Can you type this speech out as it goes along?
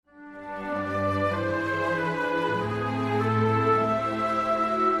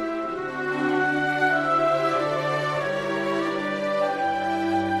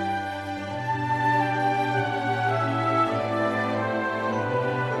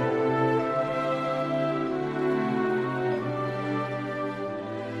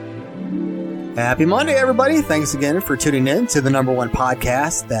Happy Monday, everybody. Thanks again for tuning in to the #1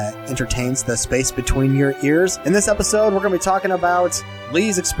 podcast that entertains the space between your ears. In this episode, we're going to be talking about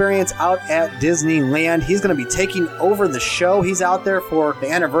Lee's experience out at Disneyland. He's going to be taking over the show. He's out there for the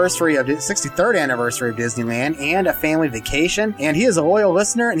 63rd anniversary of Disneyland and a family vacation. And he is a loyal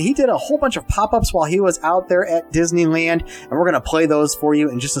listener, and he did a whole bunch of pop-ups while he was out there at Disneyland. And we're going to play those for you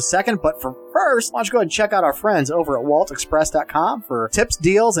in just a second. But for first, why don't you go ahead and check out our friends over at WaltExpress.com for tips,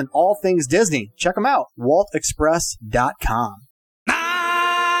 deals, and all things Disney. Check them out, WaltExpress.com.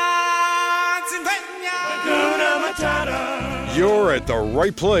 You're at the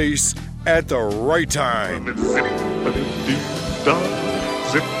right place at the right time.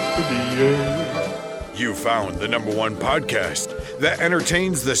 You found the #1 podcast that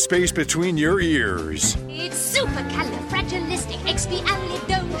entertains the space between your ears. It's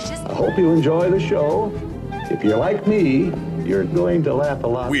supercalifragilisticexpialidocious. I hope you enjoy the show. If you're like me, you're going to laugh a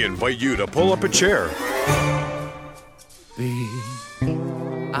lot. We invite you to pull up a chair.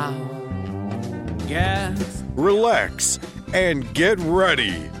 Relax and get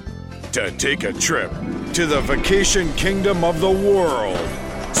ready to take a trip to the vacation kingdom of the world.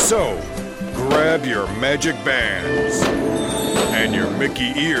 So, grab your magic bands and your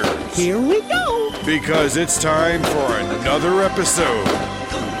Mickey ears. Here we go. Because it's time for another episode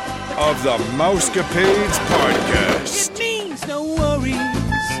of the Mousecapades Podcast. It means no worries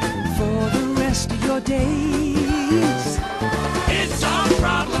for the rest of your days. It's our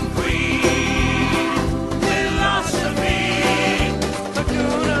problem-free philosophy.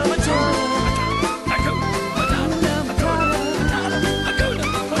 Hakuna Matata. Hakuna Matata. Hakuna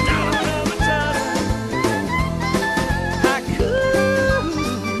Matata.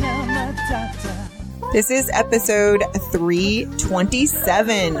 Hakuna Matata. This is episode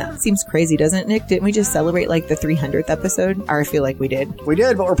 327. Seems crazy, doesn't it, Nick? Didn't we just celebrate like the 300th episode? Or I feel like we did. We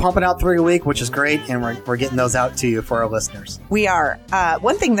did, but we're pumping out 3 a week, which is great, and we're getting those out to you for our listeners. We are.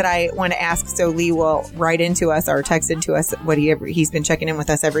 One thing that I want to ask, so Lee will write into us or text into us he's been checking in with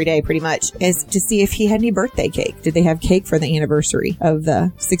us every day pretty much, is to see if he had any birthday cake. Did they have cake for the anniversary of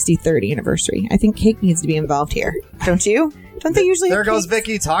the 63rd anniversary? I think cake needs to be involved here. Don't you? Don't they usually There have goes cakes?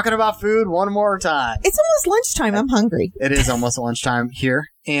 Vicky talking about food one more time. It's almost lunchtime. I'm hungry. It is almost lunchtime here.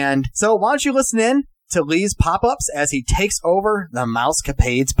 And so why don't you listen in to Lee's pop-ups as he takes over the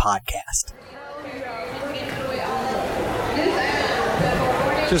Mousecapades podcast.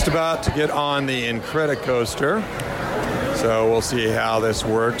 Just about to get on the Incredicoaster, so we'll see how this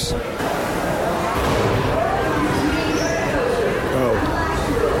works.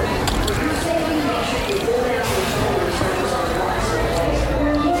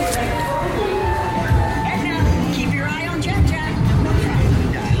 Keep your eye on Jack Jack. No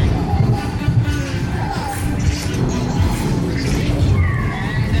problem, darling.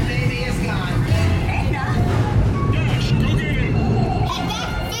 And the baby is gone. Hey, now. Yes, go get him. Hey,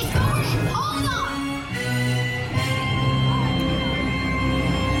 Beth, they started. Hold on.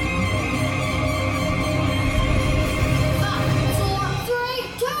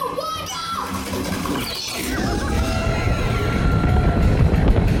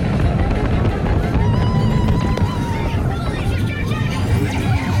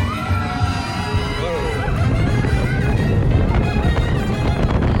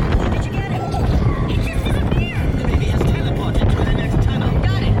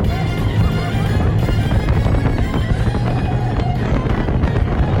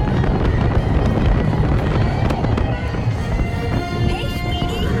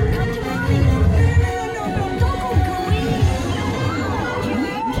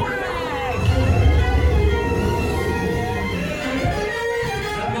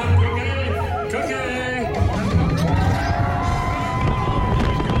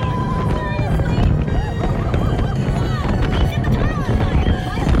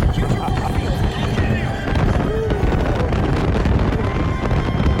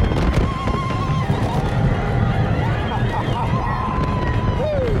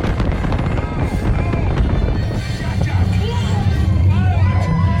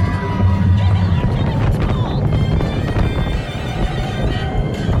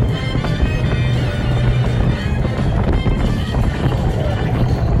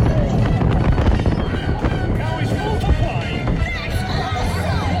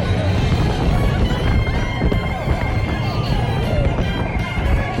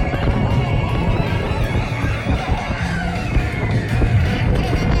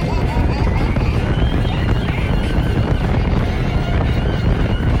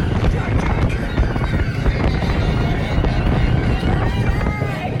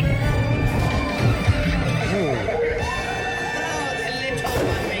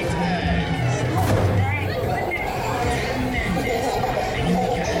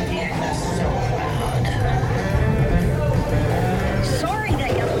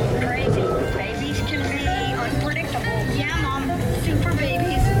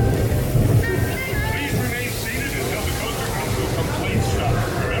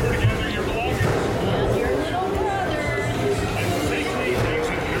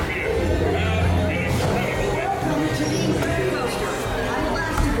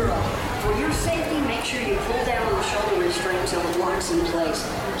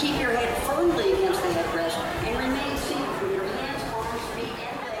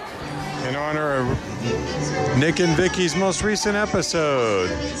 honor of Nick and Vicky's most recent episode.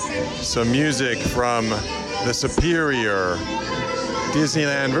 Some music from the superior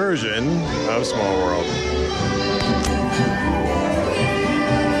Disneyland version of Small World.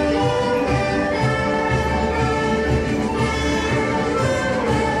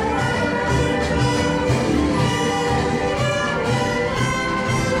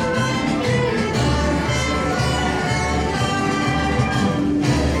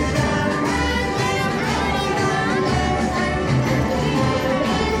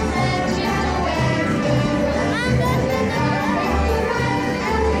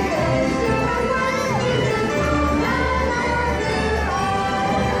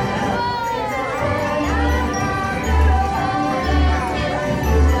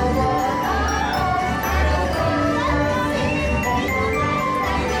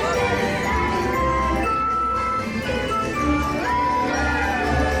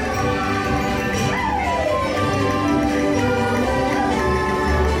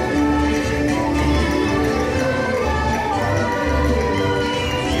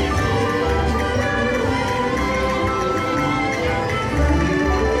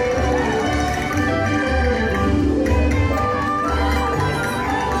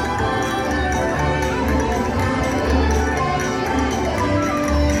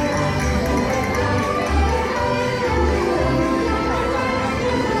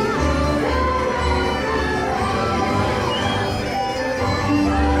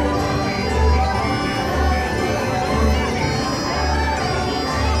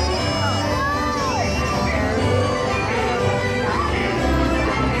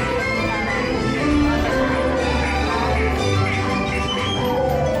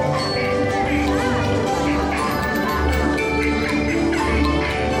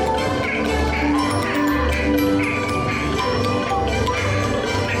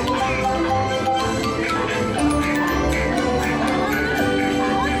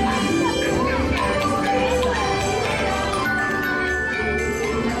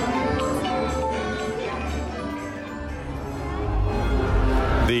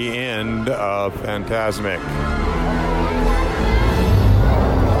 The end of Fantasmic.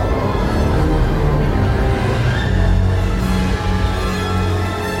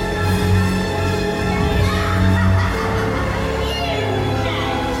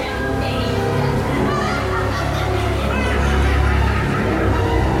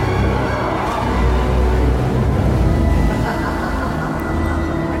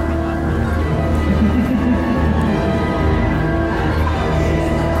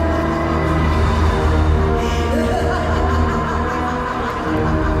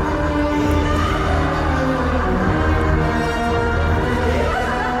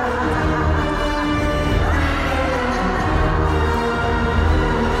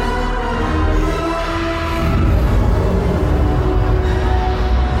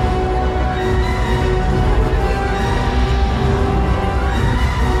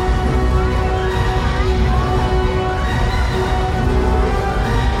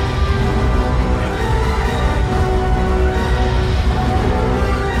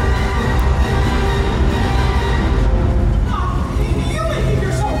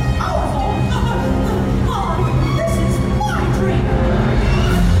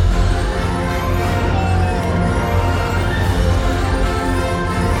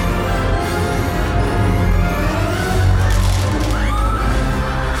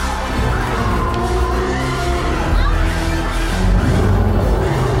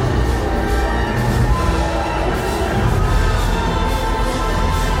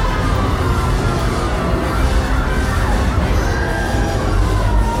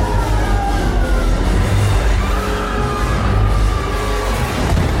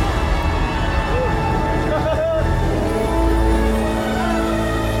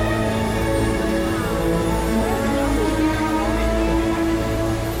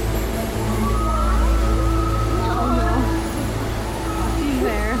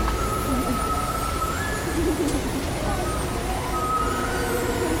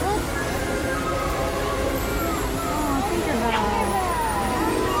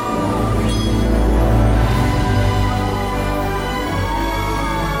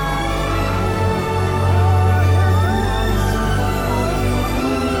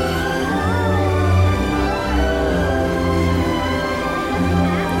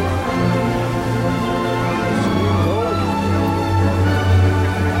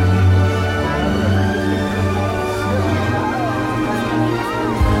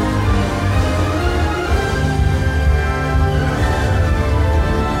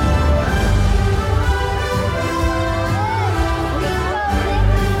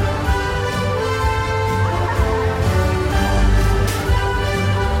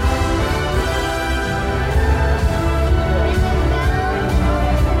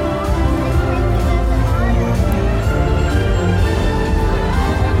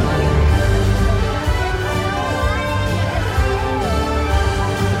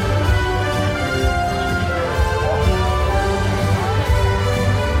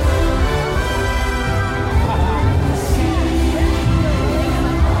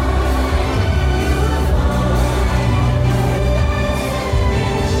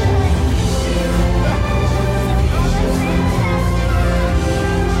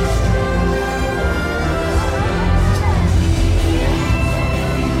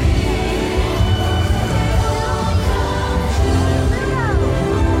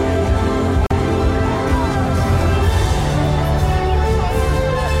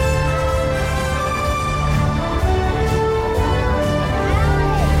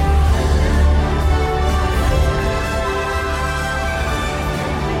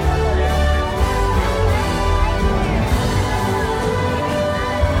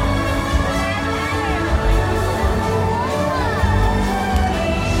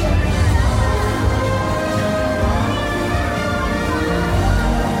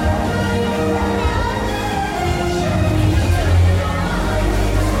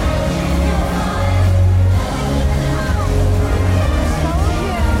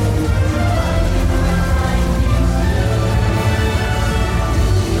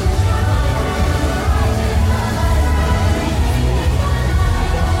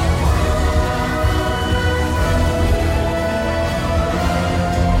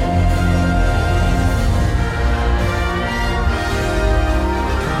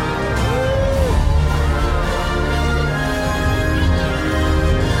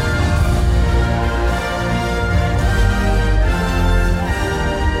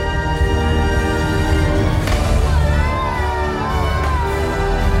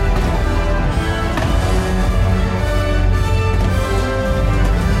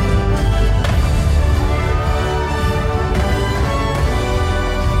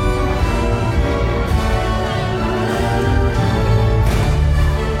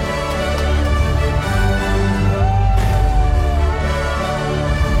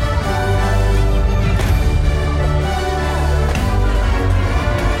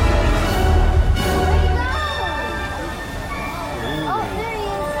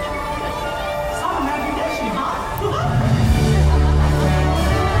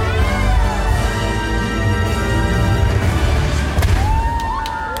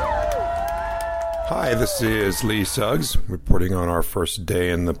 Hi, this is Lee Suggs reporting on our first day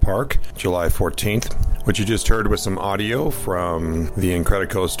in the park, July 14th. What you just heard was some audio from the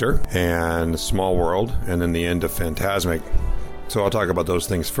Incredicoaster and Small World, and then the end of Fantasmic. So I'll talk about those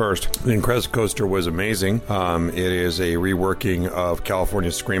things first. The Incredicoaster was amazing. It is a reworking of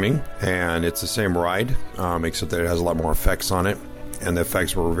California Screaming, and it's the same ride, except that it has a lot more effects on it, and the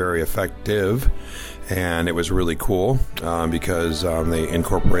effects were very effective. And it was really cool because they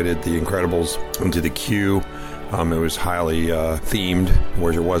incorporated the Incredibles into the queue. It was highly themed,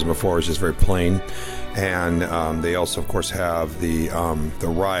 whereas it wasn't before. It was just very plain. And they also, of course, have the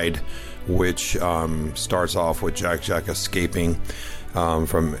ride, which starts off with Jack escaping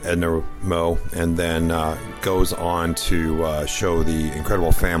from Edna Moe, and then goes on to show the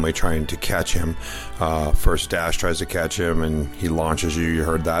Incredible family trying to catch him. First Dash tries to catch him, and he launches you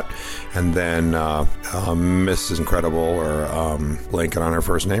heard that. And then Mrs. Incredible, or blanking on her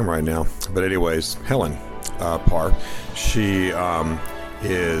first name right now. But anyways, Helen Parr, she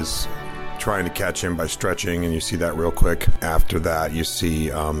is trying to catch him by stretching, and you see that real quick. After that, you see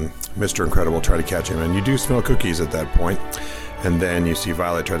Mr. Incredible try to catch him, and you do smell cookies at that point. And then you see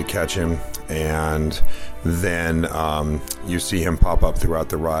Violet try to catch him, and then you see him pop up throughout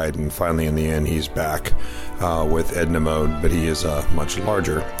the ride, and finally in the end he's back with Edna Mode, but he is much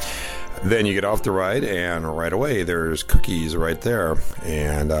larger. Then you get off the ride, and right away there's cookies right there,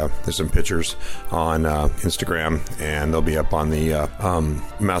 and there's some pictures on Instagram, and they'll be up on the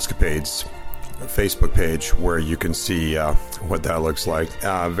Mousecapades Facebook page where you can see what that looks like.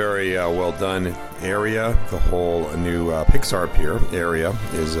 Very well done area. The whole new Pixar Pier area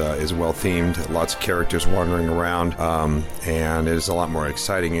is well themed. Lots of characters wandering around, and it is a lot more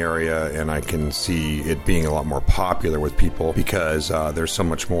exciting area. And I can see it being a lot more popular with people because there's so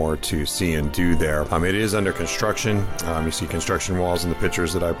much more to see and do there. It is under construction. You see construction walls in the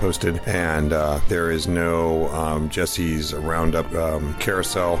pictures that I posted, and there is no Jesse's Roundup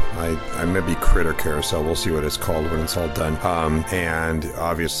carousel. I maybe Critter Carousel. We'll see what it's called when it's all done. And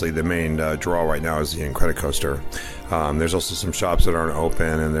obviously the main draw right now is the Incredicoaster. There's also some shops that aren't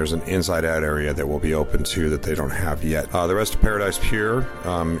open, and there's an inside out area that will be open too that they don't have yet. The rest of Paradise Pier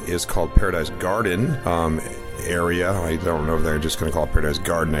is called Paradise Garden area. I don't know if they're just going to call it Paradise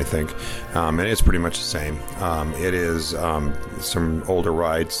Garden, I think. And it's pretty much the same. It is some older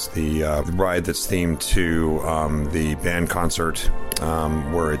rides. The ride that's themed to the band concert,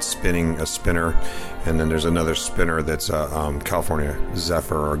 where it's spinning a spinner, and then there's another spinner that's a California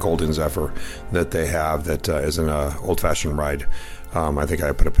Zephyr or Golden Zephyr that they have that is an old-fashioned ride. I think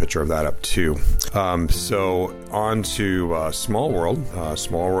I put a picture of that up too. So on to Small World.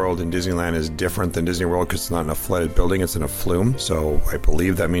 Small World in Disneyland is different than Disney World because it's not in a flooded building, it's in a flume. So I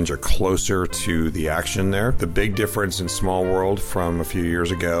believe that means you're closer to the action there. The big difference in Small World from a few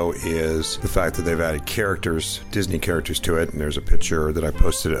years ago is the fact that they've added characters, Disney characters to it. And there's a picture that I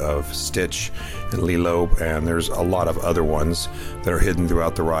posted of Stitch and Lilo, and there's a lot of other ones that are hidden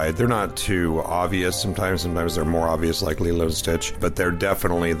throughout the ride. They're not too obvious sometimes they're more obvious, like Lilo and Stitch, but they're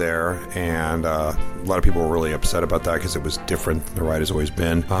definitely there, and a lot of people were really upset about that because it was different than the ride has always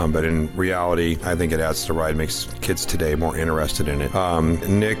been. But in reality, I think it adds to the ride, makes kids today more interested in it.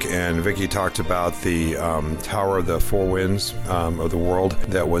 Nick and Vicky talked about the Tower of the Four Winds of the World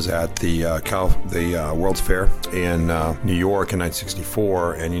that was at the World's Fair in New York in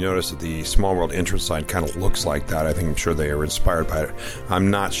 1964, and you notice that the Small World entrance sign kind of looks like that. I'm sure they were inspired by it. I'm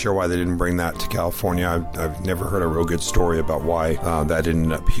not sure why they didn't bring that to California. I've never heard a real good story about why that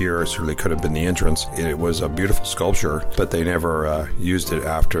didn't appear. It certainly could have been the entrance. It was a beautiful sculpture, but they never used it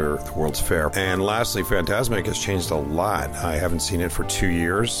after the World's Fair. And lastly, Fantasmic has changed a lot. I haven't seen it for 2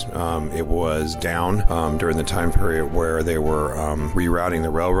 years. It was down during the time period where they were rerouting the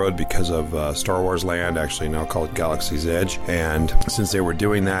railroad because of Star Wars Land, actually now called Galaxy's Edge. And since they were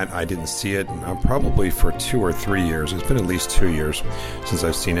doing that, I didn't see it probably for 2 or 3 years. It's been at least 2 years since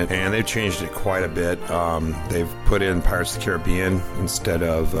I've seen it, and they've changed it quite a bit. They've put in Pirates of the Caribbean instead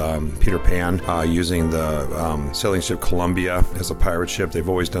of Peter Pan, using the sailing ship Columbia as a pirate ship. They've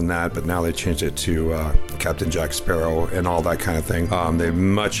always done that, but now they changed it to Captain Jack Sparrow and all that kind of thing. They've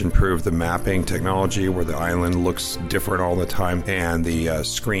much improved the mapping technology where the island looks different all the time, and the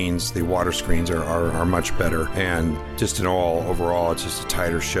screens, the water screens are much better. And just in all, overall, it's just a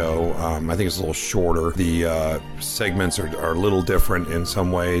tighter show. I think it's a little shorter. The segments are a little different in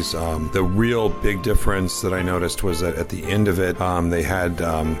some ways. The real big difference that I noticed was that at the end of it, bit. They had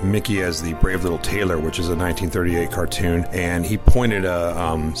Mickey as the brave little tailor, which is a 1938 cartoon, and he pointed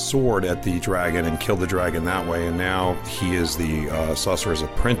a sword at the dragon and killed the dragon that way. And now he is the sorcerer's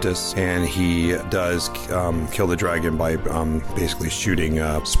apprentice, and he does kill the dragon by basically shooting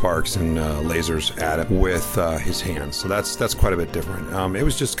sparks and lasers at it with his hands. So that's quite a bit different. It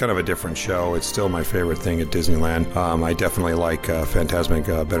was just kind of a different show. It's still my favorite thing at Disneyland. I definitely like Fantasmic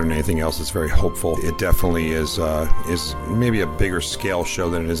better than anything else. It's very hopeful. It definitely is maybe a bigger scale show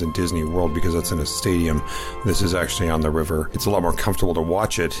than it is in Disney World because it's in a stadium. This is actually on the river. It's a lot more comfortable to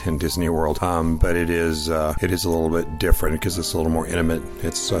watch it in Disney World, but it is a little bit different because it's a little more intimate.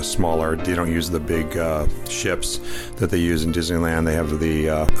 It's smaller. They don't use the big ships that they use in Disneyland. They have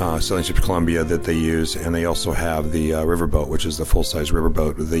the Sailing Ships Columbia that they use, and they also have the riverboat, which is the full-size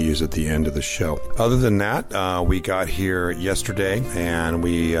riverboat that they use at the end of the show. Other than that, we got here yesterday, and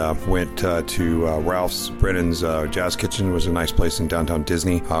we went to Ralph's Brennan's Jazz Kitchen. It was a nice place in downtown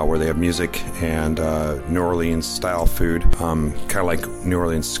Disney where they have music and New Orleans style food, kind of like New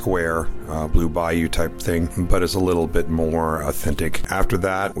Orleans Square, Blue Bayou type thing, but it's a little bit more authentic. After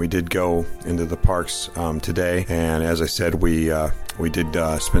that, we did go into the parks today, and as I said, we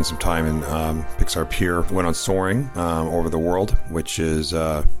did spend some time in Pixar Pier. Went on Soaring over the world, which is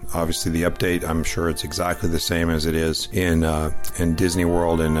obviously the update. I'm sure it's exactly the same as it is in Disney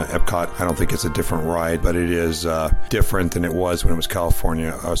World and Epcot. I don't think it's a different ride, but it is different than it was when it was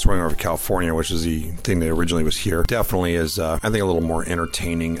California. Soaring over California, which is the thing that originally was here, definitely is, I think, a little more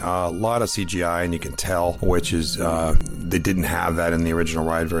entertaining. A lot of CGI, and you can tell, which is they didn't have that in the original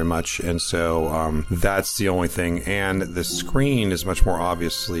ride very much, and so that's the only thing. And the screen is much more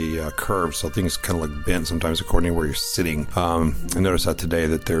obviously curved, so things kind of look bent sometimes according to where you're sitting. I noticed that today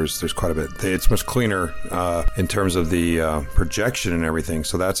that there's quite a bit. It's much cleaner in terms of the projection and everything,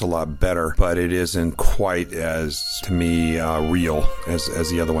 so that's a lot better, but it isn't quite as, to me, real as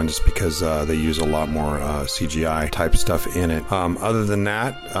the other one, just because they use a lot more CGI type stuff in it. Other than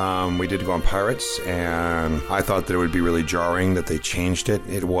that, we did go on Pirates, and I thought that it would be really jarring that they changed it.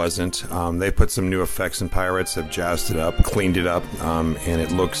 It wasn't. They put some new effects in Pirates, have jazzed it up, cleaned it up, and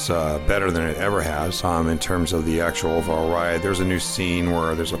it looks better than it ever has in terms of the actual overall ride. There's a new scene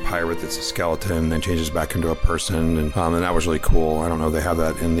where there's a pirate that's a skeleton and then changes back into a person, and that was really cool. I don't know if they have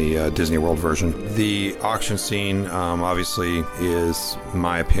that in the Disney World version. The auction scene, obviously, is,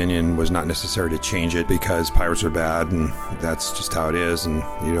 my opinion, was not necessary to change it because pirates are bad, and that's just how it is, and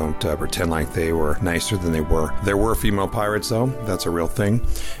you don't pretend like they were nicer than they were. There were female pirates, though. That's a real thing,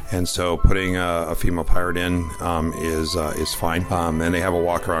 and so putting a female pirate in is fine. And they have a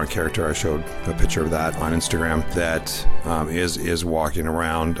walk-around character. I showed a picture of that on Instagram that is walking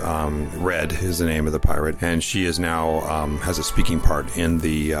around. Red is the name of the pirate, and she is now has a speaking part in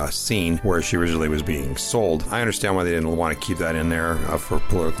the scene where she originally was being sold. I understand why they didn't want to keep that in there for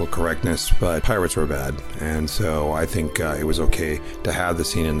political correctness, but pirates were bad, and so I think it was okay to have the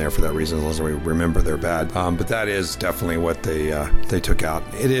scene in there for that reason, as long as we remember they're bad. But that is definitely what they took out.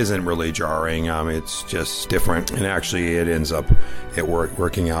 It isn't really jarring. It's just different, and actually it ends up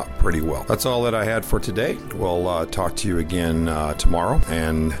working out pretty well. That's all that I had for today. We'll talk to you again tomorrow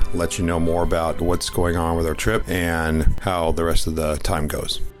and let you know more about what's going on with our trip and how the rest of the time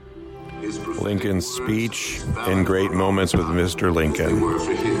goes. Lincoln's speech in Great Moments with Mr. Lincoln. They were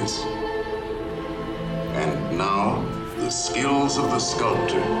for his. And now, the skills of the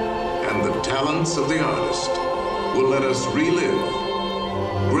sculptor and the talents of the artist will let us relive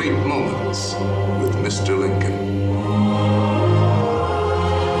great moments with Mr. Lincoln.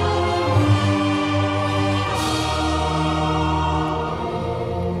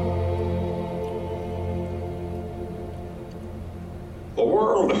 The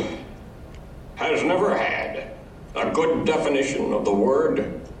world has never had a good definition of the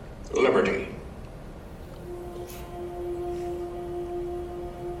word liberty.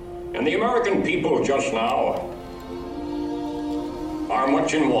 And the American people just now are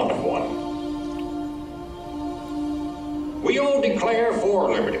much in want of one. We all declare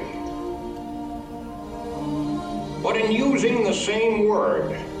for liberty, but in using the same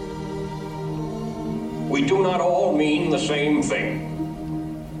word, we do not all mean the same thing.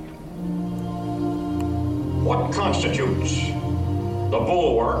 What constitutes the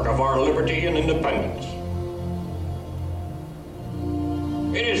bulwark of our liberty and independence?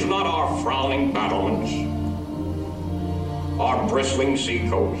 It is not our frowning battlements, our bristling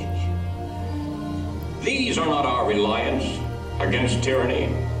seacoasts. These are not our reliance against tyranny.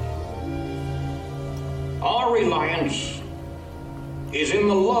 Our reliance is in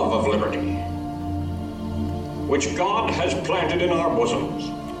the love of liberty, which God has planted in our bosoms.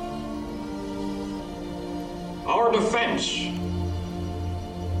 Our defense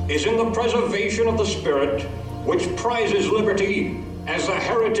is in the preservation of the spirit which prizes liberty as the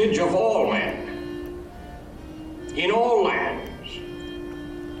heritage of all men, in all lands,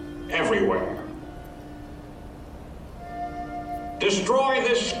 everywhere. Destroy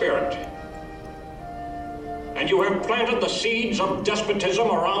this spirit, and you have planted the seeds of despotism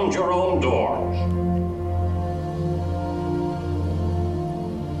around your own doors.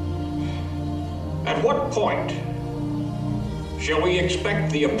 At what point shall we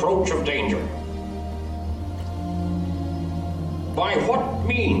expect the approach of danger? By what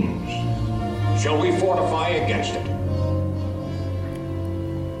means shall we fortify against it?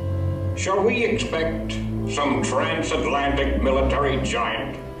 Shall we expect some transatlantic military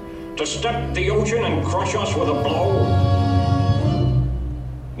giant to step the ocean and crush us with a blow?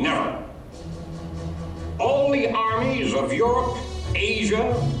 Never. All the armies of Europe,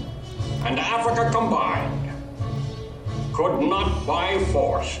 Asia, and Africa combined could not by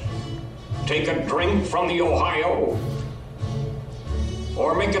force take a drink from the Ohio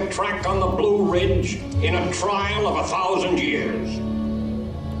or make a track on the Blue Ridge in a trial of 1,000 years.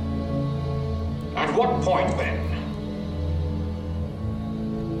 At what point, then,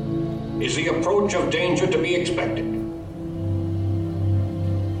 is the approach of danger to be expected?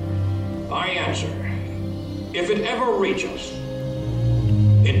 I answer, if it ever reach us,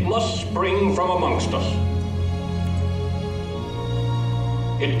 it must spring from amongst us.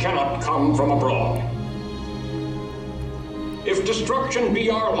 It cannot come from abroad. If destruction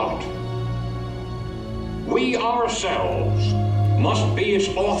be our lot, we ourselves must be its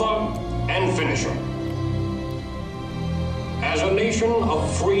author and finisher. As a nation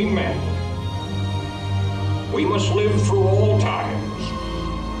of free men, we must live through all times,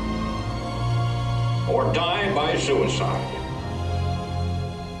 or die by suicide.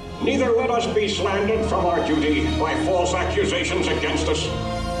 Neither let us be slandered from our duty by false accusations against us,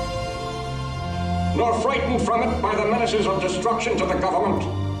 nor frightened from it by the menaces of destruction to the government,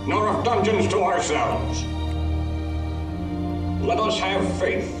 nor of dungeons to ourselves. Let us have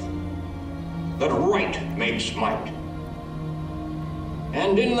faith that right makes might.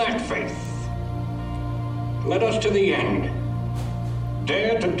 And in that faith, let us to the end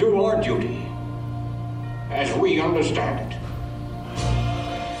dare to do our duty as we understand it.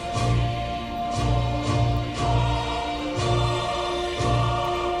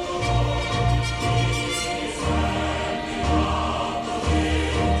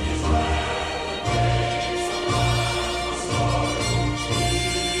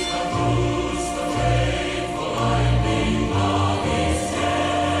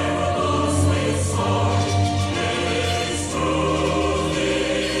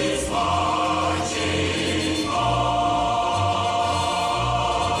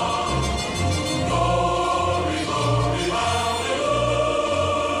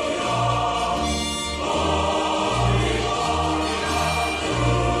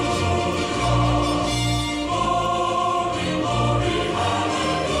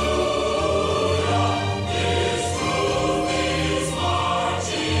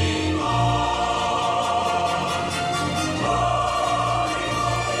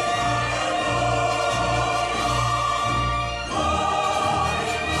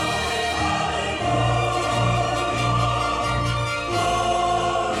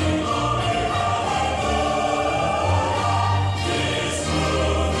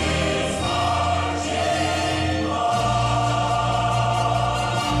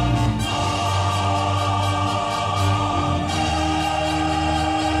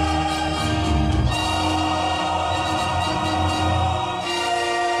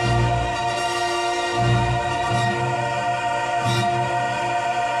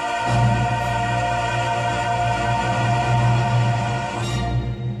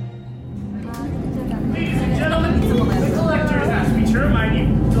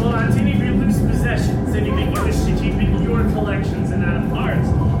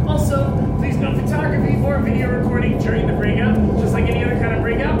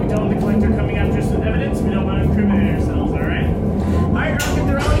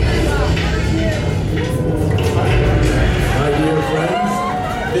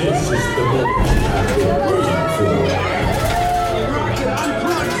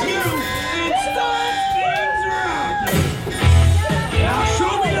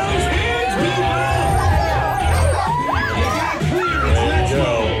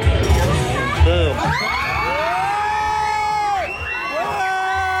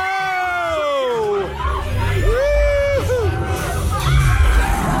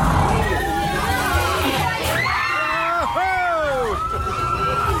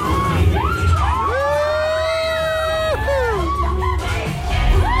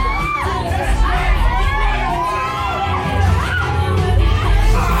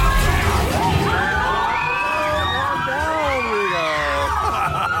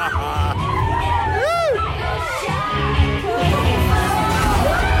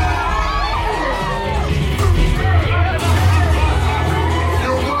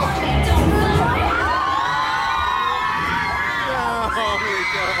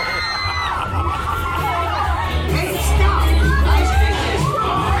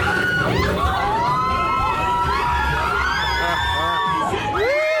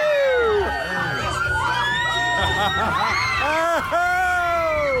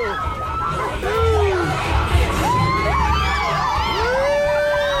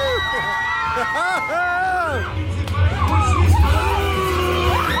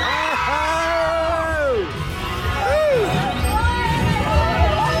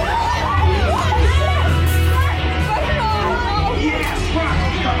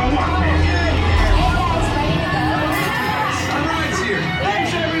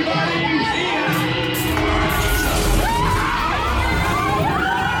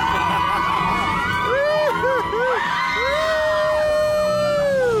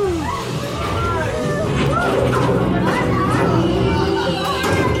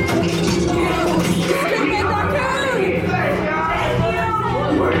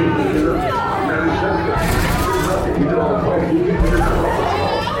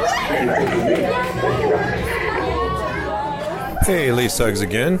 Hey, Lee Suggs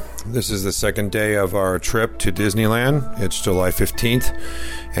again. This is the second day of our trip to Disneyland. It's July 15th,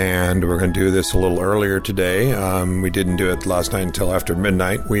 and we're going to do this a little earlier today. We didn't do it last night until after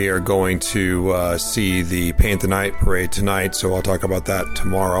midnight. We are going to see the Paint the Night parade tonight, so I'll talk about that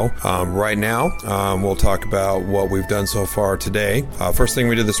tomorrow. Right now, we'll talk about what we've done so far today. First thing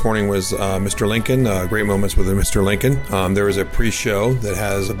we did this morning was Mr. Lincoln, Great Moments with Mr. Lincoln. There was a pre-show that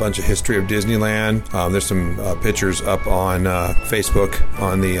has a bunch of history of Disneyland. There's some pictures up on Facebook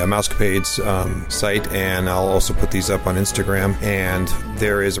on the Mousecapades site, and I'll also put these up on Instagram. And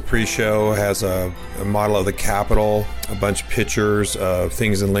there is a pre-show, has a model of the Capitol, a bunch of pictures of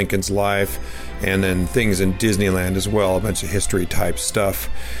things in Lincoln's life, and then things in Disneyland as well, a bunch of history type stuff.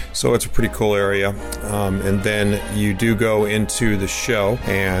 So it's a pretty cool area. And then you do go into the show,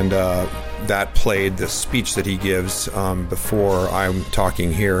 and that played the speech that he gives before I'm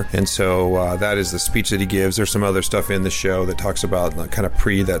talking here. And so that is the speech that he gives. There's some other stuff in the show that talks about kind of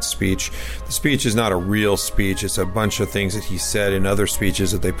pre that speech. The speech is not a real speech. It's a bunch of things that he said in other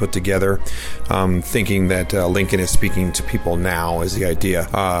speeches that they put together, thinking that Lincoln is speaking to people now is the idea.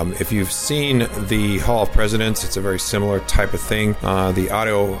 If you've seen the Hall of Presidents, it's a very similar type of thing. The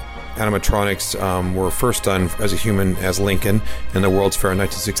audio animatronics were first done as a human as Lincoln in the World's Fair in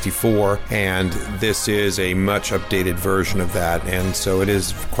 1964, and this is a much updated version of that, and so it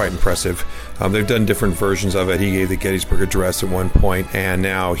is quite impressive. They've done different versions of it. He gave the Gettysburg Address at one point, and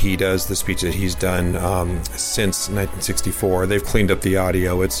now he does the speech that he's done since 1964. They've cleaned up the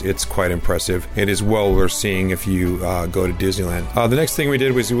audio. It's quite impressive. It is well worth seeing if you go to Disneyland. The next thing we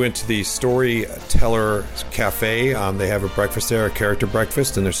did was we went to the Storyteller Cafe. They have a breakfast there, a character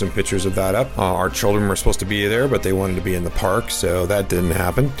breakfast, and there's some pictures of that up. Our children were supposed to be there, but they wanted to be in the park, so that didn't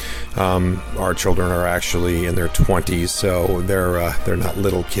happen. Our children are actually in their 20s, so they're not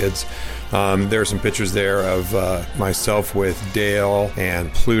little kids. There are some pictures there of myself with Dale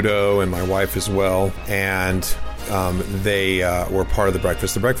and Pluto and my wife as well, and they were part of the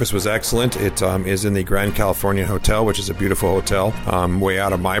breakfast. The breakfast was excellent. It is in the Grand Californian Hotel, which is a beautiful hotel, way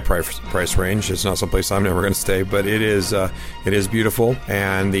out of my price range. It's not someplace I'm never going to stay, but it is beautiful,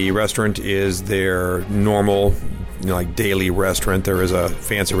 and the restaurant is their normal, like daily restaurant. There is a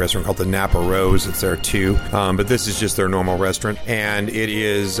fancy restaurant called the Napa Rose. It's there too, but this is just their normal restaurant, and it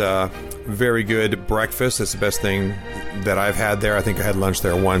is very good breakfast. It's the best thing that I've had there. I think I had lunch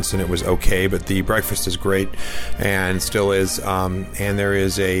there once and it was okay, but the breakfast is great and still is. And there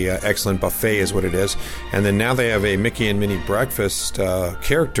is a excellent buffet is what it is. And then now they have a Mickey and Minnie breakfast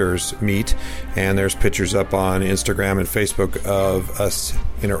characters meet, and there's pictures up on Instagram and Facebook of us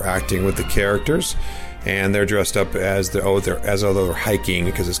interacting with the characters. And they're dressed up as though they're hiking,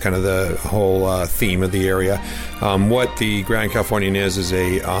 because it's kind of the whole theme of the area. What the Grand Californian is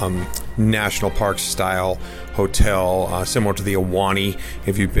a national park style hotel, similar to the Ahwahnee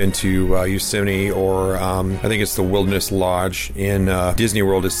if you've been to Yosemite, or I think it's the Wilderness Lodge in Disney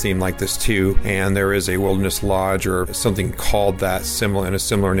World is themed like this too, and there is a Wilderness Lodge or something called that similar in a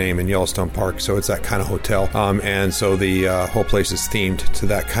similar name in Yellowstone Park, so it's that kind of hotel, and so the whole place is themed to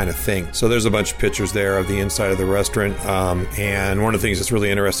that kind of thing. So there's a bunch of pictures there of the inside of the restaurant, and one of the things that's really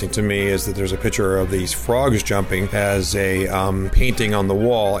interesting to me is that there's a picture of these frogs jumping as a painting on the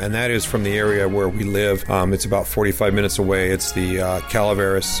wall, and that is from the area where we live. It's about 45 minutes away. It's the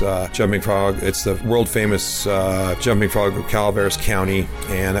Calaveras jumping frog. It's the world famous jumping frog of Calaveras County,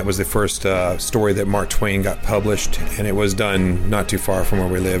 and that was the first story that Mark Twain got published, and it was done not too far from where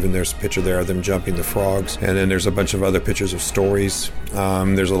we live, and there's a picture there of them jumping the frogs, and then there's a bunch of other pictures of stories.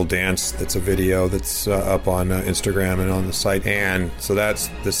 There's a little dance that's a video that's up on Instagram and on the site, and so that's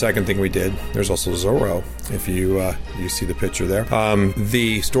the second thing we did. There's also Zorro, if you see the picture there.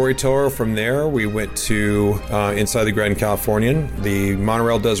 The Storyteller, from there we went to inside the Grand Californian. The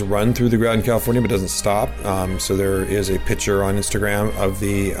monorail does run through the Grand Californian but doesn't stop, so there is a picture on Instagram of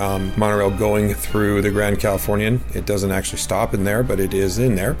the monorail going through the Grand Californian. It doesn't actually stop in there, but it is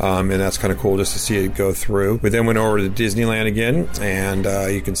in there, and that's kind of cool just to see it go through. We then went over to Disneyland again, and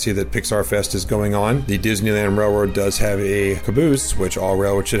you can see that Pixar Fest is going on. The Disneyland Railroad does have a caboose, which all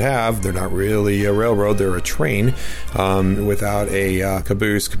railroads should have. They're not really a railroad, they're a train without a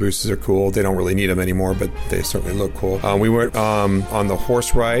caboose. Cabooses are cool. They don't really need them anymore, but they certainly look cool. We went on the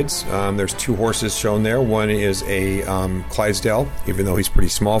horse rides. There's two horses shown there. One is a Clydesdale, even though he's pretty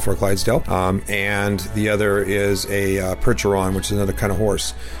small for a Clydesdale, and the other is a Percheron, which is another kind of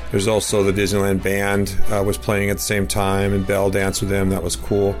horse. There's also the Disneyland band was playing at the same time, and Belle danced with them. That was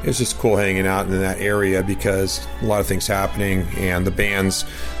cool. It's just cool hanging out in that area because a lot of things happening, and the bands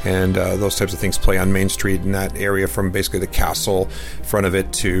and those types of things play on Main Street Street and that area from basically the castle front of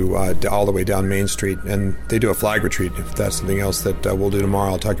it to all the way down Main Street. And they do a flag retreat if that's something else that we'll do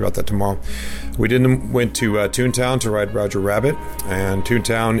tomorrow. I'll talk about that tomorrow. We went to Toontown to ride Roger Rabbit, and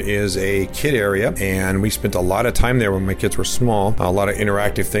Toontown is a kid area, and we spent a lot of time there when my kids were small. A lot of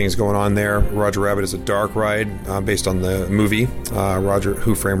interactive things going on there. Roger Rabbit is a dark ride based on the movie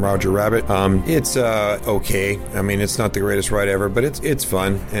Who Framed Roger Rabbit. It's okay. I mean, it's not the greatest ride ever, but it's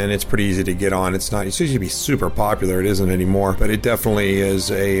fun and it's pretty easy to get on. It's used to be super popular. It isn't anymore, but it definitely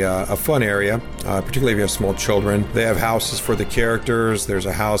is a fun area, particularly if you have small children. They have houses for the characters. There's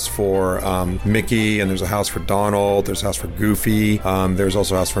a house for Mickey, and there's a house for Donald. There's a house for Goofy. There's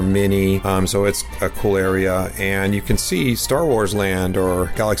also a house for Minnie. So it's a cool area, and you can see Star Wars Land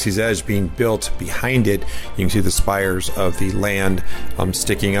or Galaxy's Edge being built behind it. You can see the spires of the land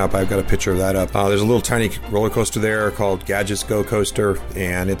sticking up. I've got a picture of that up. There's a little tiny roller coaster there called Gadgets Go Coaster,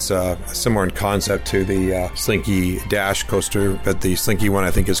 and it's similar in concept to the Slinky Dash coaster, but the Slinky one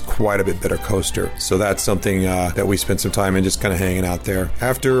I think is quite a bit better coaster. So that's something that we spent some time in just kind of hanging out there.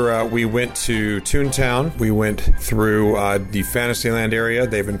 After we went to Toontown, we went through the Fantasyland area.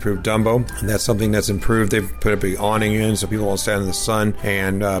 They've improved Dumbo, and that's something that's improved. They've put a big awning in so people won't stand in the sun,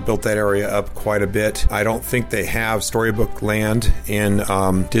 and built that area up quite a bit. I don't think they have Storybook Land in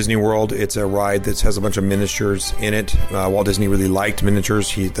Disney World. It's a ride that has a bunch of miniatures in it. Walt Disney really liked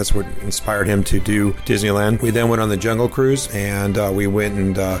miniatures. That's what inspired him to do Disneyland. We then went on the Jungle Cruise, and we went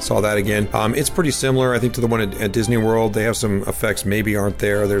and saw that again. It's pretty similar, I think, to the one at Disney World. They have some effects maybe aren't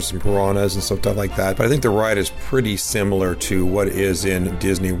there. There's some piranhas and stuff like that, but I think the ride is pretty similar to what is in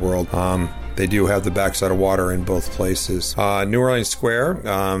Disney World. They do have the backside of water in both places. New Orleans Square,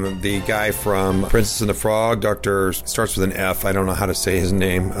 the guy from Princess and the Frog, starts with an F. I don't know how to say his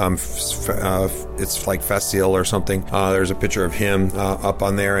name. It's like Facile or something. There's a picture of him up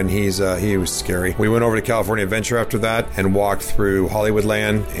on there, and he was scary. We went over to California Adventure after that and walked through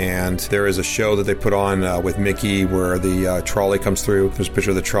Hollywoodland, and there is a show that they put on with Mickey where the trolley comes through. There's a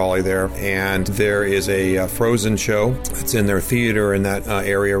picture of the trolley there, and there is a Frozen show that's in their theater in that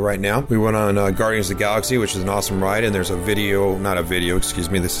area right now. We went on Guardians of the Galaxy, which is an awesome ride, and there's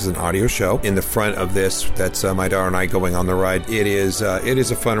this is an audio show in the front of this. That's my daughter and I going on the ride. It is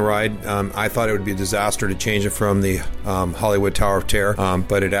a fun ride. I thought it would be a disaster to change it from the Hollywood Tower of Terror,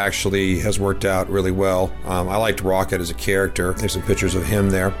 but it actually has worked out really well. I liked Rocket as a character. There's some pictures of him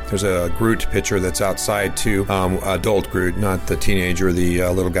there. There's a Groot picture that's outside too, adult Groot, not the teenager, the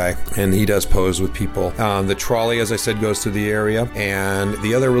little guy, and he does pose with people. The trolley, as I said, goes through the area, and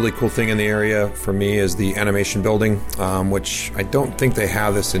the other really cool thing in the area for me is the animation building, which I don't think they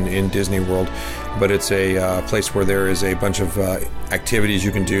have this in Disney World, but it's a place where there is a bunch of activities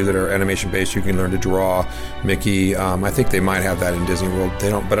you can do that are animation based. You can learn to draw Mickey. I think they might have that in Disney World. They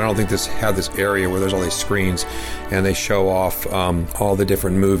don't, but I don't think this have this area where there's all these screens and they show off all the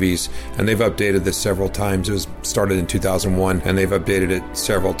different movies. And they've updated this several times. It was started in 2001, and they've updated it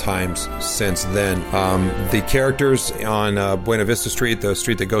several times since then. The characters on Buena Vista Street, the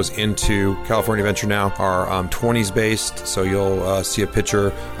street that goes into California Adventure now, are 20s based. So you'll see a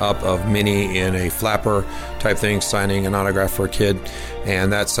picture up of Minnie in a flapper type thing, signing an autograph for a kid,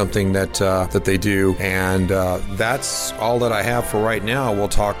 and that's something that they do. And that's all that I have for right now. We'll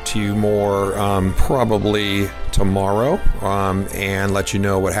talk to you more probably tomorrow and let you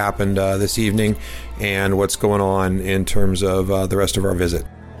know what happened this evening and what's going on in terms of the rest of our visit.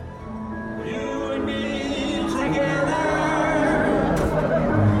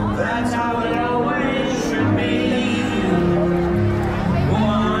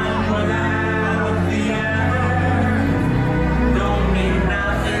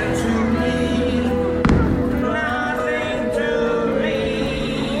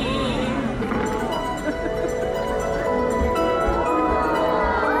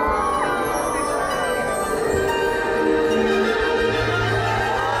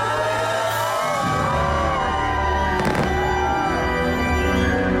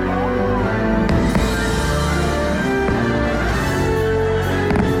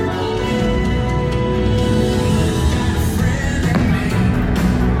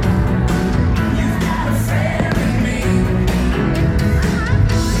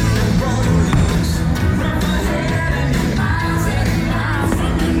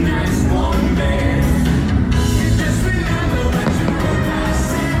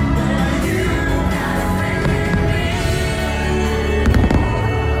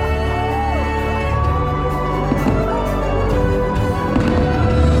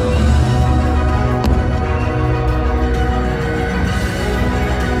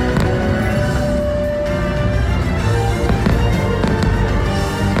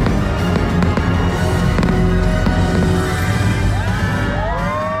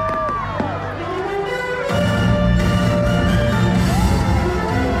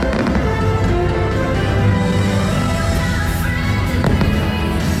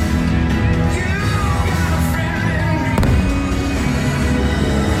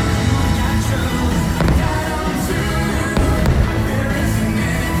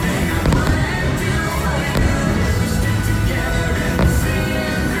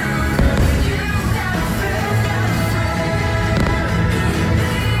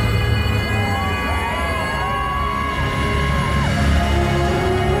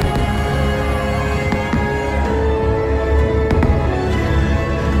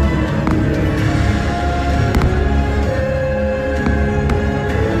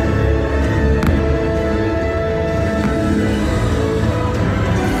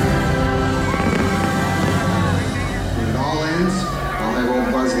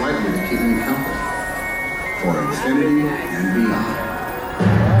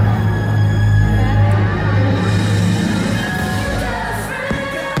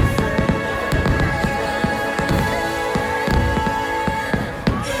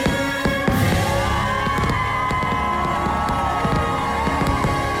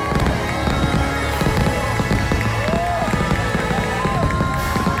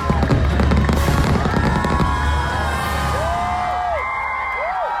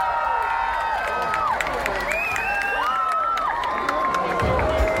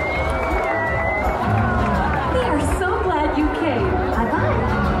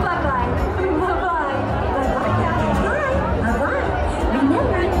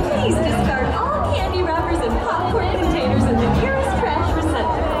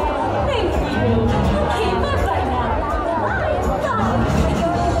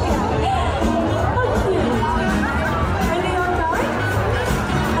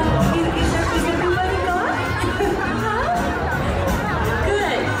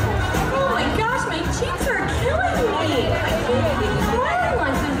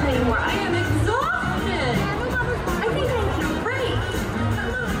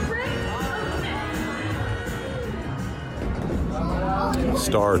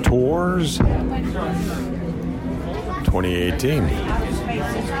 Star Tours 2018.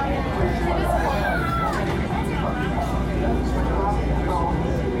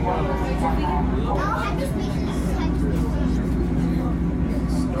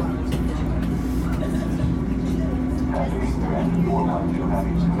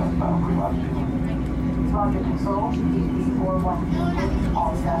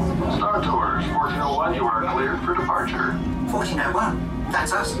 Star Tours 1401, you are cleared for departure. 1401?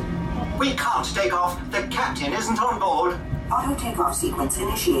 That's us. We can't take off. The captain isn't on board. Auto takeoff sequence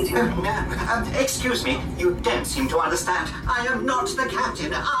initiated. Excuse me, you don't seem to understand. I am not the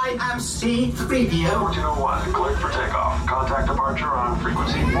captain. I am C-3PO. 1401, cleared for takeoff. Contact departure on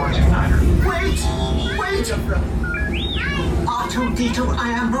frequency 429er. Wait! R2-D2,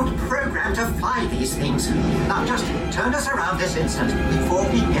 I am not programmed to fly these things. Now just turn us around this instant before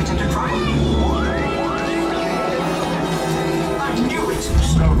we get into trouble. I knew it!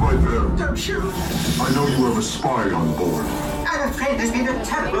 Stop right there. Don't shoot! I know you have a spy on board. I'm afraid there's been a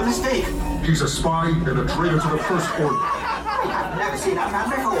terrible mistake. He's a spy and a traitor to the First Order. I've never seen that man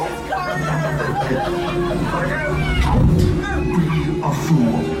before. Be a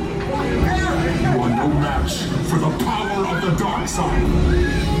fool. You are no match for the power of the dark side.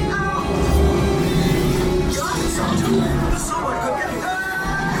 Someone could get hurt.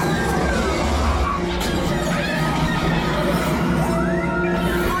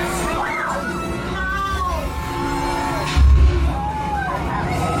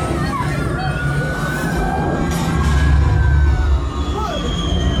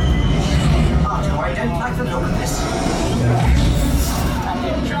 I don't like the look of this.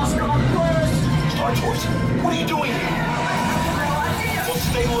 Just got worse. Star Tours, what are you doing here? Well,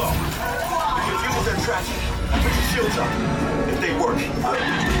 stay low. You deal with their tragedy. Put your shields up. If they work.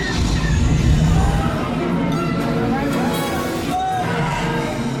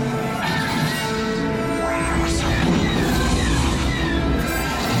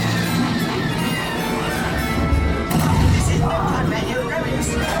 This is not menu remix.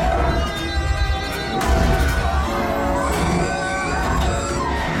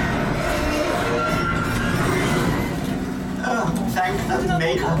 Thank the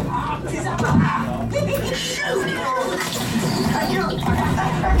maker. Shoot! Can you put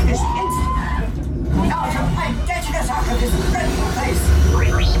that back this instant? Out of my getting us out of this dreadful place!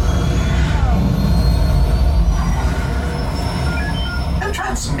 A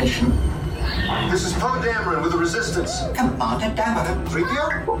transmission. This is Poe Dameron with the Resistance. Commander Dameron.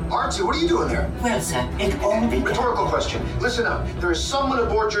 3PO? R2, what are you doing there? Well, sir, it all began... Rhetorical question. Listen up. There is someone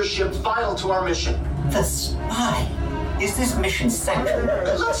aboard your ship vital to our mission. The spy. Is this mission central?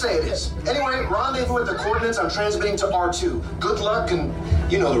 Let's say it is. Anyway, rendezvous at the coordinates I'm transmitting to R2. Good luck, and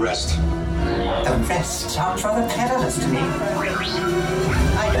you know the rest. The rest sounds rather perilous to me.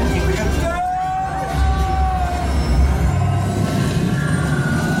 I don't think we should...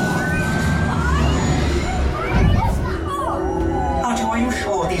 R2, are you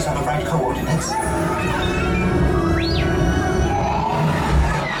sure these are the right coordinates?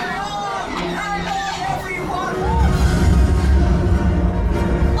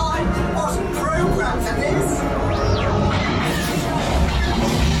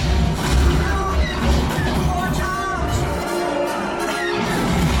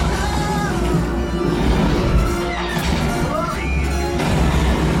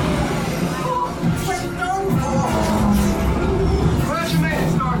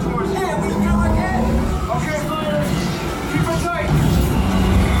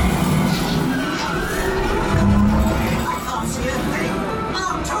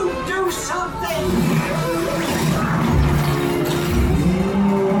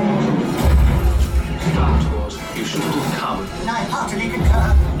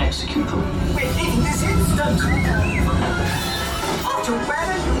 Execute them. We're leaving this instant! To where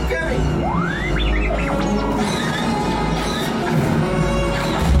are you going?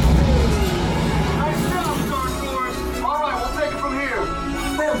 Nice job, Star Tours. All right, we'll take it from here.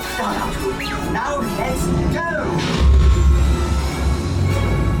 Well done, R2. Now let's go!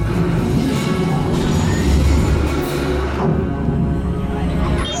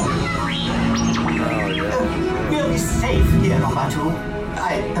 We'll be safe here on Batu.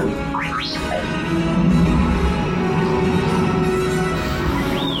 I hope.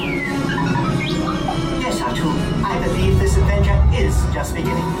 Yes, R2. I believe this adventure is just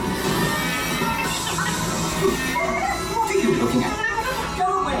beginning. What are you looking at?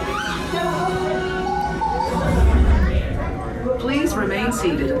 Go away! Please remain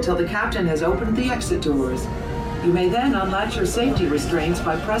seated until the captain has opened the exit doors. You may then unlatch your safety restraints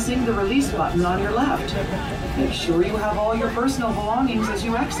by pressing the release button on your left. Make sure you have all your personal belongings as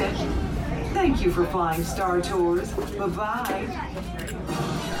you exit. Thank you for flying Star Tours. Bye-bye.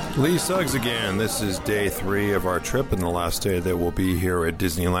 Lee Suggs again. This is day 3 of our trip and the last day that we'll be here at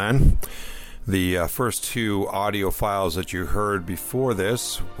Disneyland. The first 2 audio files that you heard before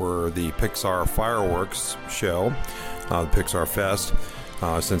this were the Pixar Fireworks show, the Pixar Fest.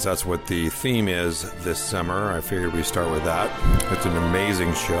 Since that's what the theme is this summer, I figured we'd start with that. It's an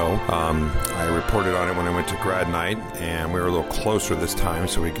amazing show. I reported on it when I went to grad night, and we were a little closer this time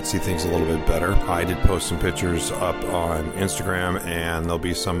so we could see things a little bit better. I did post some pictures up on Instagram, and there'll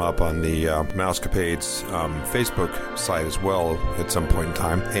be some up on the Mousecapades Facebook site as well at some point in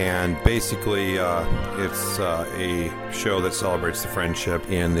time. And basically, it's a show that celebrates the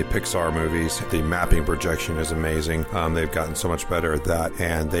friendship in the Pixar movies. The mapping projection is amazing. They've gotten so much better at that.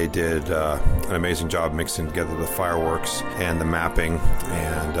 And they did an amazing job mixing together the fireworks and the mapping,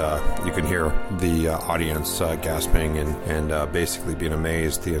 and you can hear the audience gasping and basically being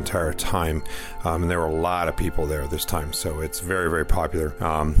amazed the entire time. And there were a lot of people there this time, so it's very, very popular,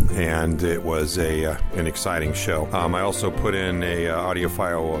 and it was an exciting show. I also put in a audio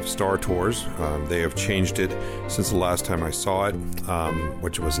file of Star Tours. They have changed it since the last time I saw it,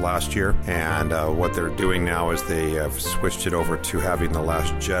 which was last year, and what they're doing now is they have switched it over to having The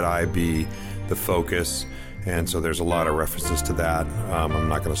Last Jedi be the focus, and so there's a lot of references to that. I'm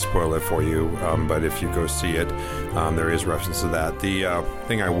not going to spoil it for you, but if you go see it, there is reference to that. The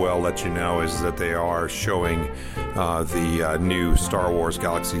thing I will let you know is that they are showing the new Star Wars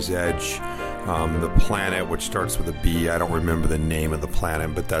Galaxy's Edge, the planet, which starts with a B. I don't remember the name of the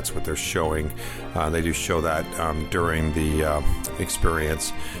planet, but that's what they're showing. They do show that during the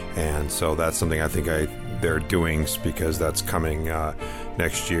experience, and so that's something I think they're doing because that's coming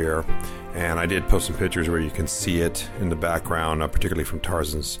next year. And I did post some pictures where you can see it in the background, particularly from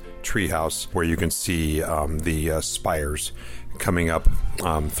Tarzan's treehouse, where you can see the spires coming up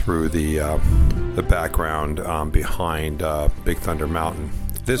through the background behind Big Thunder Mountain.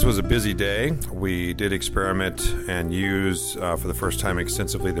 This was a busy day. We did experiment and use, for the first time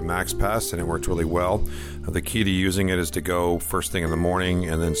extensively, the Max Pass, and it worked really well. The key to using it is to go first thing in the morning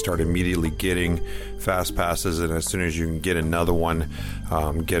and then start immediately getting Fast Passes, and as soon as you can get another one,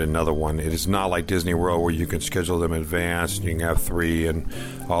 get another one. It is not like Disney World where you can schedule them in advance, and you can have 3 and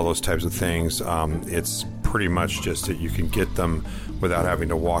all those types of things. It's pretty much just that you can get them without having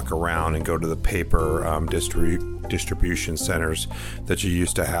to walk around and go to the paper distribution centers that you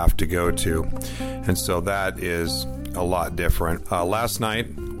used to have to go to. And so that is a lot different. Last night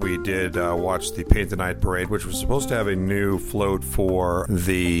we did watch the Paint the Night Parade, which was supposed to have a new float for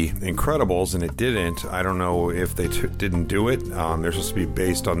the Incredibles, and it didn't. I don't know if they didn't do it. They're supposed to be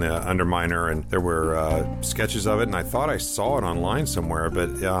based on the Underminer, and there were sketches of it, and I thought I saw it online somewhere, but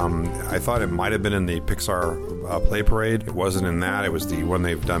I thought it might have been in the Pixar Play Parade. It wasn't in that. It was the one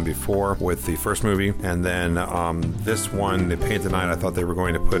they've done before with the first movie, and then this one, the Paint the Night, I thought they were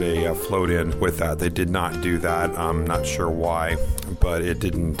going to put a float in with that. They did not do that. I'm not sure why, but it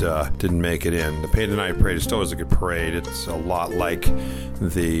didn't make it in. The Paint the Night Parade still is a good parade. It's a lot like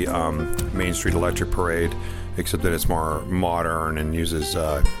the Main Street Electric Parade, except that it's more modern and uses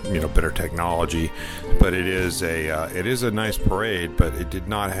better technology. But it is a nice parade, but it did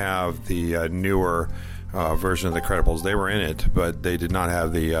not have the newer version of the Incredibles. They were in it, but they did not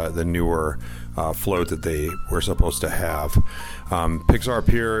have the newer float that they were supposed to have. Pixar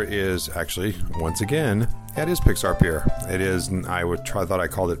Pier is actually, once again, it is Pixar Pier. It is, thought I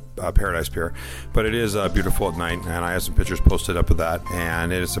called it Paradise Pier, but it is beautiful at night, and I have some pictures posted up of that,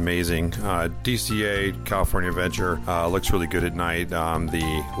 and it is amazing. DCA, California Adventure, looks really good at night.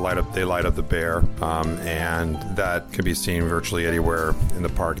 They light up the bear, and that can be seen virtually anywhere in the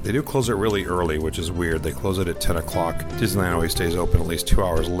park. They do close it really early, which is weird. They close it at 10 o'clock. Disneyland always stays open at least 2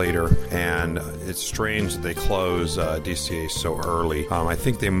 hours later, and it's strange that they close DCA so early. I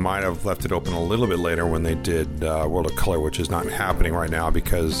think they might have left it open a little bit later when they did World of Color, which is not happening right now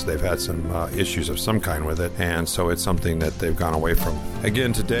because they've had some issues of some kind with it, and so it's something that they've gone away from.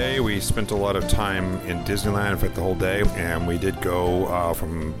 Again, today we spent a lot of time in Disneyland, in fact the whole day, and we did go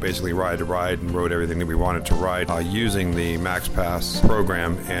from basically ride to ride and rode everything that we wanted to ride using the Max Pass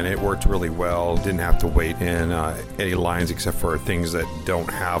program, and it worked really well. Didn't have to wait in any lines except for things that don't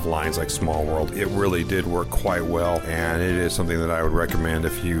have lines like Small World. It really did work quite well, and it is something that I would recommend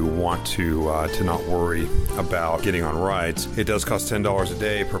if you want to not worry about getting on rides. It does cost $10 a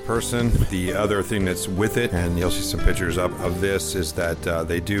day per person. The other thing that's with it, and you'll see some pictures up of this, is that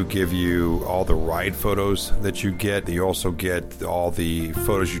they do give you all the ride photos that you get. You also get all the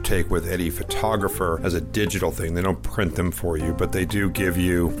photos you take with Eddie Photographer as a digital thing. They don't print them for you, but they do give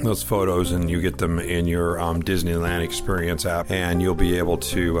you those photos, and you get them in your Disneyland Experience app, and you'll be able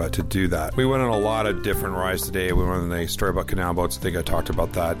to do that. We went on a lot of different rides today. We went on the Storybook Canal boats. I think I talked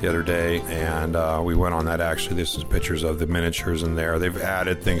about that the other day, and we went on that. Actually, there's some pictures of the miniatures in there. They've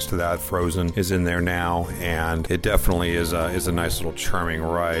added things to that. Frozen is in there now, and it definitely is a nice little charming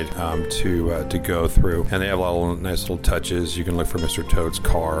ride to go through. And they have a lot of nice little touches. You can look for Mr. Toad's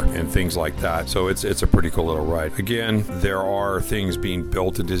car and things like that. So it's a pretty cool little ride. Again, there are things being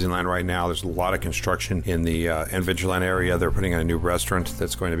built at Disneyland right now. There's a lot of construction in the Adventureland area. They're putting in a new restaurant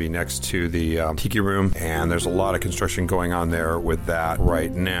that's going to be next to the Tiki Room, and there's a lot of construction going on there with that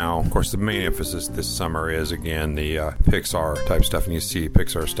right now. Of course, the main emphasis this summer is, again, the Pixar type stuff, and you see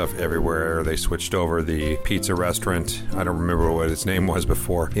Pixar stuff everywhere. They switched over the pizza restaurant. I don't remember what its name was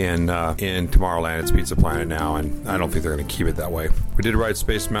before. In Tomorrowland, it's Pizza Planet now, and I don't think they're going to keep it that way. We did ride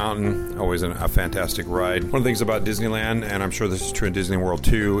Space Mountain, always a fantastic ride. One of the things about Disneyland, and I'm sure this is true in Disney World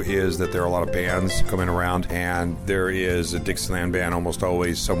too, is that there are a lot of bands coming around, and there is a Dixieland band almost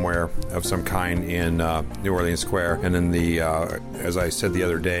always somewhere of some kind in New Orleans Square. And then as I said the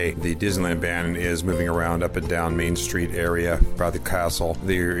other day, the Disneyland band is moving around up and down Main Street area by the castle.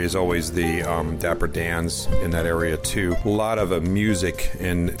 There is always the Dapper Dans in that area too. A lot of music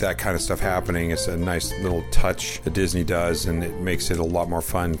and that kind of stuff happening. It's a nice little touch that Disney does, and it makes it a lot more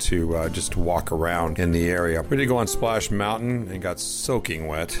fun to just walk around in the area. We did go on Splash Mountain and got soaking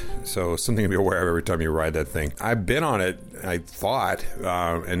wet, so something to be aware of every time you ride that thing. I've been on it, I thought,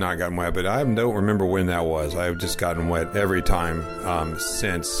 and not gotten wet, but I don't remember when that was. I've just gotten wet every time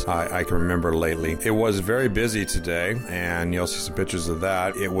since I can remember lately. It was very busy today, and you'll see some pictures of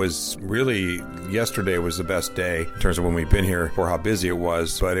that. It was really, yesterday was the best day in terms of when we've been here for how busy it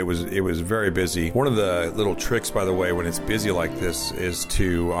was, but it was very busy. One of the little tricks, by the way, when it's busy like this is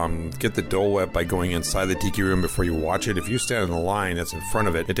to get the Dole Whip by going inside the Tiki Room before you watch it. If you stand in the line that's in front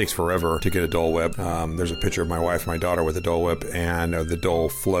of it, it takes forever to get a Dole Whip. There's a picture of my wife and my daughter with a Dole Whip and the Dole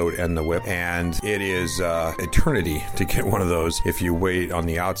float and the whip, and it is eternity to get one of those if you wait on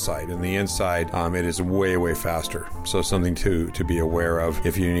the outside. And the inside, it is way faster. So something to be aware of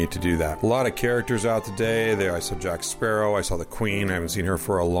if you need to do that. A lot of characters out today. There I saw Jack Sparrow. I saw the Queen. I haven't seen her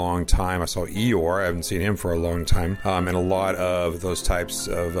for a long time. I saw Eeyore. I haven't seen him for a long time. And a lot of those types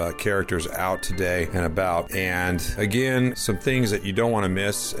of characters out today and about. And again, some things that you don't want to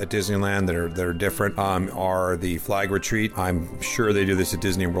miss at Disneyland that are different are the flag retreat. I'm sure they do this at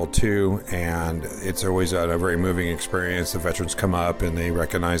Disney World too, and it's always a very moving experience. The veterans come up and they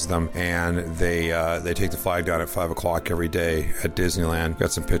recognize them, and they take the flag down at 5 o'clock every day at Disneyland.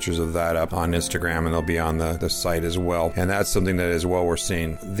 Got some pictures of that up on Instagram, and they'll be on the site as well. And that's something that is well worth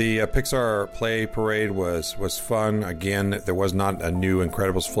seeing. The Pixar Play Parade was fun. Again, there was not a new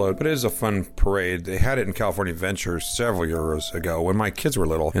Incredibles float, but it is a fun parade. They had it in California Adventures several years ago when my kids were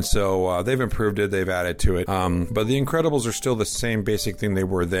little, and so they've improved it. They've added to it. But the Incredibles are still the same basic thing they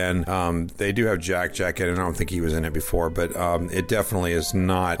were then. They do have Jack in it. I don't think he was in it before, but it definitely is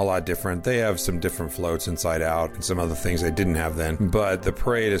not a lot different. They have some different floats inside out and some other things they didn't have then, but the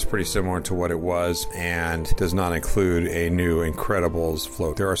parade is pretty similar to what it was and does not include a new Incredibles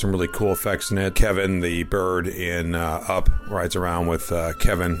float. There are some really cool effects in it. Kevin the bird in Up rides around with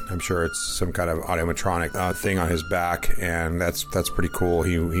Kevin. I'm sure it's some kind of automatronic thing on his back, and that's pretty cool.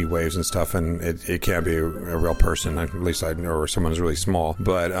 He waves and stuff, and it can't be a real person. At least I know, or someone who's really small.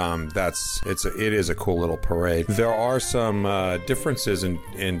 But it is a cool little parade. There are some differences in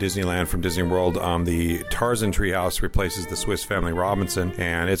Disneyland from Disney World. The Tarzan Treehouse replaces the Swiss Family Robinson,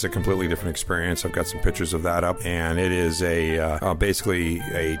 and it's a completely different experience. I've got some pictures of that up, and it is basically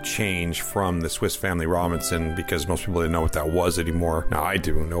a change from the Swiss Family Robinson, because most people didn't know what that was anymore. Now I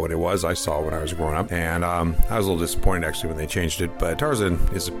do know what it was. I saw it when I was growing up, and I was a little disappointed actually when they changed it. But Tarzan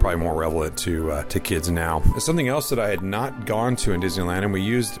is probably more relevant to kids now. Something else that I had not gone to in Disneyland, and we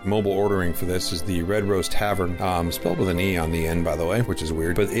used mobile ordering for this, is the Red Rose Tavern, spelled with an E on the end, by the way, which is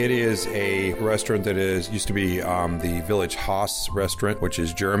weird. But it is a restaurant that used to be the Village Haas restaurant, which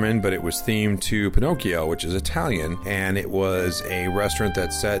is German, but it was themed to Pinocchio, which is Italian, and it was a restaurant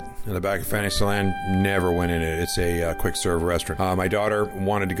that's set in the back of Fantasyland. Never went in it. It's a quick serve restaurant. My daughter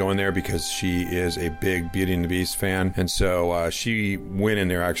wanted to go in there because she is a big Beauty and the Beast fan, and so she went in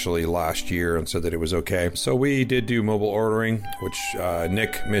there actually last year and said that it was okay. So we did do mobile ordering, which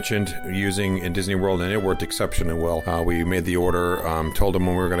Nick mentioned using in Disney World, and it worked exceptionally well. We made the order, told them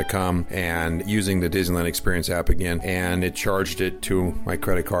when we were going to come, and using the Disneyland Experience app again, and it charged it to my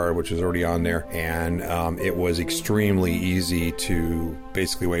credit card, which is already on there, and it was extremely easy to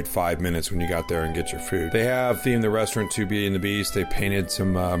basically wait 5 minutes when you got there and get your food. They have themed the restaurant to Beauty and the Beast. They painted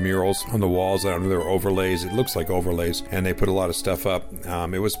some murals on the walls. I don't know, they're overlays. It looks like overlays, and they put a lot of stuff up.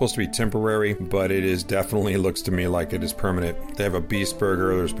 It was supposed to be temporary, but it is definitely looks to me like it is permanent. They have a Beast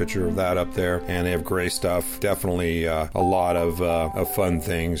Burger. There's a picture of that up there, and they have gray stuff. Definitely a lot of fun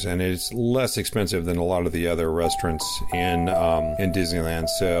things, and it's less expensive than a lot of the other restaurants in Disneyland.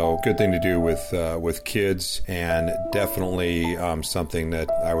 So good thing to do with kids, and definitely something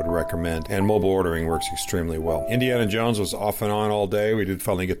that I would recommend. And mobile ordering works extremely well. Indiana Jones was off and on all day. We did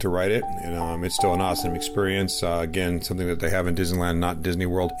finally get to ride it, and it's still an awesome experience. Again, something that they have in Disneyland, not Disney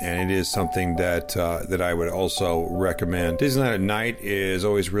World, and it is something that I would also recommend. Disneyland at night is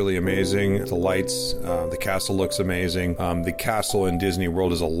always really amazing. The lights, the castle looks amazing. The castle in Disney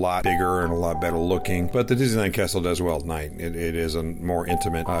World is a lot bigger and a lot better looking, but the Disneyland castle does well at night. It is a more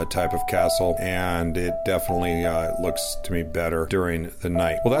intimate type of castle, and it definitely looks to me better during the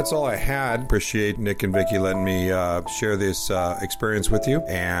night. Well, that's all I had. Appreciate Nick and Vicky letting me share this experience with you,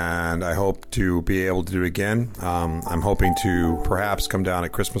 and I hope to be able to do it again. I'm hoping to perhaps come down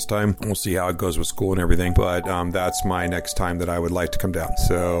at Christmas time. We'll see how it goes with school and everything, but that's my next time that I would like to come down.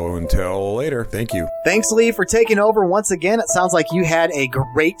 So until later, thank you. Thanks, Lee, for taking over once again. It sounds like you had a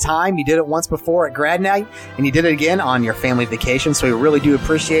great time. You did it once before at Grad Night, and you did it again on your family vacation, so we really do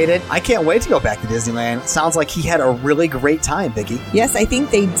appreciate it. I can't wait to go back to Disneyland. It sounds like he had a really great time, Vicky. Yes, I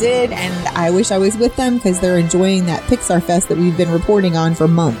think they did, and I wish I was with them because they're enjoying that Pixar Fest that we've been reporting on for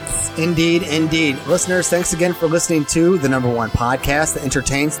months. Indeed, indeed. Listeners, thanks again for listening to the #1 podcast that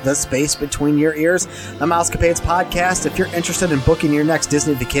entertains the space between your ears, the Mousecapades Podcast. If you're interested in booking your next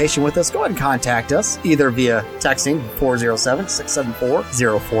Disney vacation with us, go ahead and contact us either via texting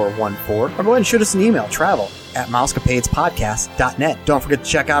 407-674-0414 or go ahead and shoot us an email, travel@mousecapadespodcast.net. Don't forget to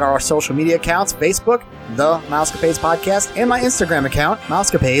check out our social media accounts, Facebook, The Mousecapades Podcast, and my Instagram account,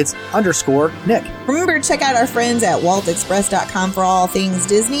 Mousecapades_Nick. Remember to check out our friends at waltexpress.com for all things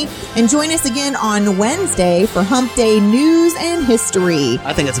Disney, and join us again on Wednesday for Hump Day news and history.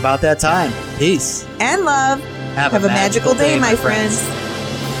 I think it's about that time. Peace. And love. Have a magical day, my friends.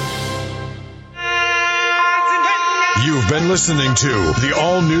 You've been listening to the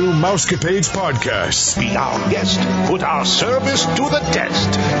all-new Mousecapades Podcast. Be our guest. Put our service to the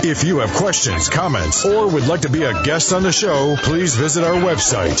test. If you have questions, comments, or would like to be a guest on the show, please visit our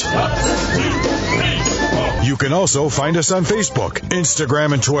website. You can also find us on Facebook,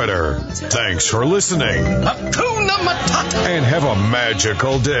 Instagram, and Twitter. Thanks for listening. Hakuna Matata. And have a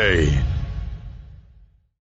magical day.